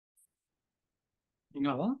应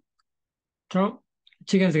该吧？就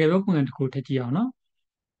这个这个不能够太重要呢。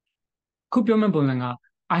可表面不能啊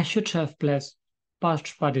，I should have placed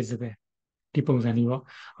past participle ဒီပုံစံလေးပေါ့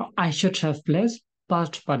I should have placed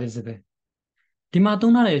past participle ဒီမှာ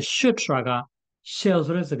သုံးထားတဲ့ should ဆိုတာက shall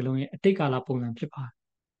ဆိုတဲ့စကားလုံးရဲ့အတိတ်ကာလပုံစံဖြစ်ပါတယ်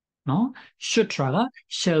နော် should ဆိုတာက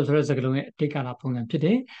shall ဆိုတဲ့စကားလုံးရဲ့အတိတ်ကာလပုံစံဖြစ်တ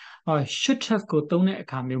ယ်should have ကိုသုံးတဲ့အ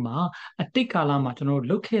ခါမျိုးမှာအတိတ်ကာလမှာကျွန်တော်တို့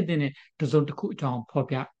လုပ်ခဲ့တဲ့တစုံတစ်ခုအကြောင်းဖော်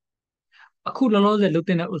ပြအခုလောလောဆယ်လုပ်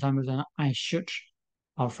တဲ့ဥစ္စာမျိုးဆိုတော့ I should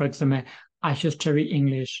or for example I should study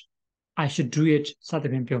English I should do it စသ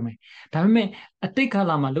ဖြင့်ပြောမယ်ဒါပေမဲ့အတိတ်ကာ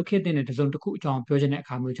လမှာလုပ်ခဲ့တဲ့တစုံတစ်ခုအကြောင်းပြောချင်တဲ့အ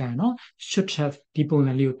ခါမျိုးကြရင်နော် should have ဒီပုံ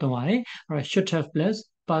စံလေးကိုသုံးရတယ်အဲ့တော့ should have plus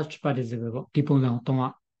past participle ပေါ့ဒီပုံစံကိုသုံးရ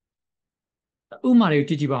ဥပမာတွေကို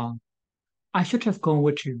ကြည့်ကြည့်ပါအောင် I should have gone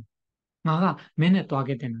with you ငါကမင်းနဲ့တွား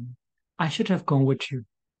ခဲ့တဲ့နော် I should have gone with you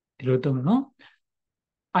ဒီလိုသုံးလို့နော်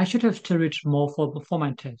I should have studied more for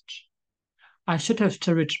my test I should have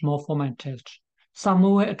studied more for my test စာ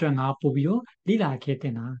မေးပွဲအတွက်ငါပို့ပြီးတော့လေ့လာခဲ့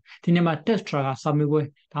တဲ့နာဒီနေ့မှာ test ဆိုတာကစာမေးပွဲ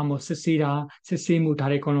ဒါမှမဟုတ်စစ်ဆေးတာစစ်ဆေးမှုဒါ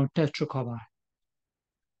တွေအကုန်လုံး test လို့ခေါ်ပါတယ်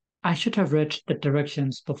I should have read the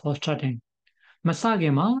directions before starting မစခ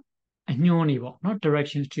င်မှာအညွှန်းနေပေါ့နော်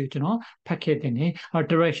directions ကိုကျွန်တော်ဖတ်ခဲ့တဲ့နေ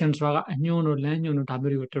directions ဆိုတာကအညွှန်းတို့လမ်းညွှန်းတို့ဒါ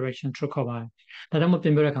မျိုးတွေကို directions လို့ခေါ်ပါတယ်ဒါကြောင့်မပြ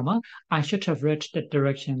င်ပြတဲ့အခါမှာ I should have read the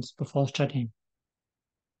directions before starting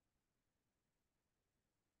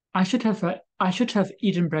I should have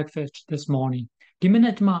eaten breakfast this morning ဒီမ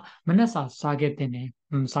နေ့မှာမနေ့စာစားခဲ့တဲ့နေ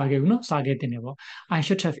စားခဲ့ဘူးနော်စားခဲ့တဲ့နေပေါ့ I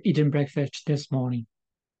should have eaten breakfast this morning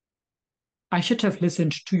I should have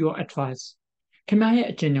listened to your advice ခင်ဗျားရဲ့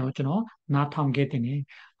အကြံဉာဏ်ကိုကျွန်တော်နားထောင်ခဲ့တဲ့နေ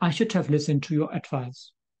I should have listened to your advice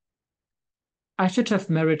I should have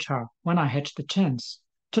married her when I had the chance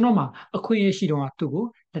ကျွန်တော်မှာအခွင့်အရေးရှိတော့သူ့ကို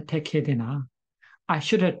လက်ထပ်ခဲ့တဲ့နာ I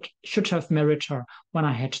should have married her when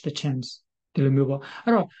I had the chance ဒီလိုမျိုးပေါ့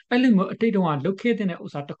အဲ့တော့အဲ့လိုမျိုးအတိတ်တုန်းကလုပ်ခဲ့တဲ့ဥ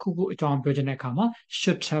စ္စာတစ်ခုခုအကြောင်းပြောချင်တဲ့အခါမှာ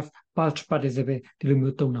should have past participle ဒီလို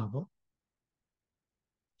မျိုးသုံးတာပေါ့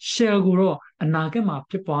shall ကိုတော့အနာဂတ်မှာ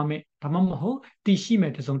ဖြစ်ပွားမယ်ဒါမှမဟုတ်တည်ရှိမ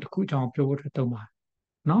ယ်တစုံတစ်ခုအကြောင်းပြောဖို့အတွက်သုံးပါတယ်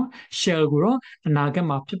နော် shall ကိုတော့အနာဂတ်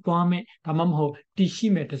မှာဖြစ်ပွားမယ်ဒါမှမဟုတ်တည်ရှိ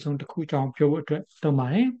မယ်တစုံတစ်ခုအကြောင်းပြောဖို့အတွက်သုံးပါ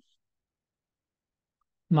တယ်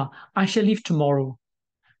မှာ I shall leave tomorrow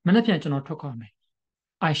မနေ့ပြန်ကျွန်တော်ထွက်ခွာမယ်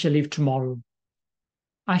I shall leave tomorrow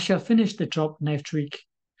I shall finish the job next week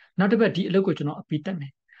နောက်တစ်ပတ်ဒီအလုပ်ကိုကျွန်တော်အပြီးတက်မ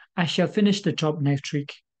ယ် I shall finish the job next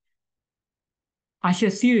week I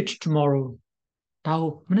shall see it tomorrow ဒါ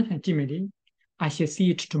ကိုမနေ့ပြန်ကြည့်မယ်လေ I shall see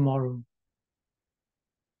it tomorrow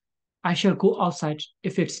I shall go outside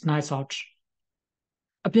if it's nice out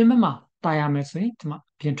အပြင်ဘက်မှာတာယာမယ်ဆိုရင်ဒီမှာ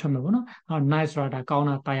ပြင်ထွက်မယ်ပေါ့နော် nice ဆိုတာကောင်း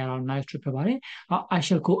တာတာယာတော့ nice ဖြစ်ပါတယ် I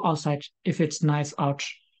shall go outside if it's nice out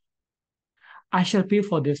I shall pay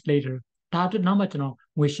for this later ဒါတော့နောက်မှကျွန်တော်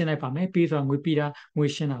ငွေရှင်းလိုက်ပါမယ် pay ဆိုတာငွေပြီးတာငွေ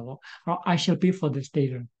ရှင်းတာပေါ့I shall pay for this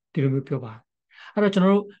later ဒီလိုမျိုးပြောပါအဲ့တော့ကျွန်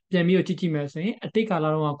တော်တို့ပြန်ပြီးတော့ကြည့်ကြည့်မယ်ဆိုရင်အတိတ်ကာလ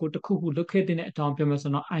တုန်းကကိုတခုခုလုပ်ခဲ့တဲ့အကြောင်းပြောမယ်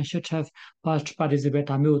ဆိုတော့ I should have past participle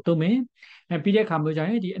ဒါမျိုးကိုသုံးမယ်ပြီးတဲ့အခါမျိုးကျ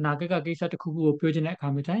ရင်ဒီအနာဂတ်ကကိစ္စတခုခုကိုပြောချင်တဲ့အခါ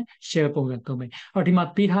မျိုးကျရင် share ပုံစံသုံးမယ်အဲ့တော့ဒီမှာ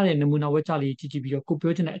ပေးထားတဲ့နမူနာဝက်ကြလေးကြည့်ကြည့်ပြီးတော့ကို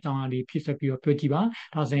ပြောချင်တဲ့အကြောင်းအရာလေးဖြည့်ဆွက်ပြီးတော့ပြောကြည့်ပါ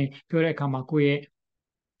ဒါဆိုရင်ပြောတဲ့အခါမှာကိုယ့်ရဲ့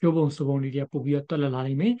ပြောပုံဆိုပုံလေးတွေပို့ပြီးတော့တွက်လက်လာ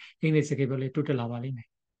နိုင်မယ်အင်္ဂလိပ်စကားပြောလေးတိုးတက်လာပါလိမ့်မယ်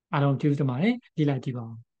အားလုံးကျေးဇူးတင်ပါတယ်ကြည့်လိုက်ကြည့်ပါ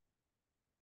ဦး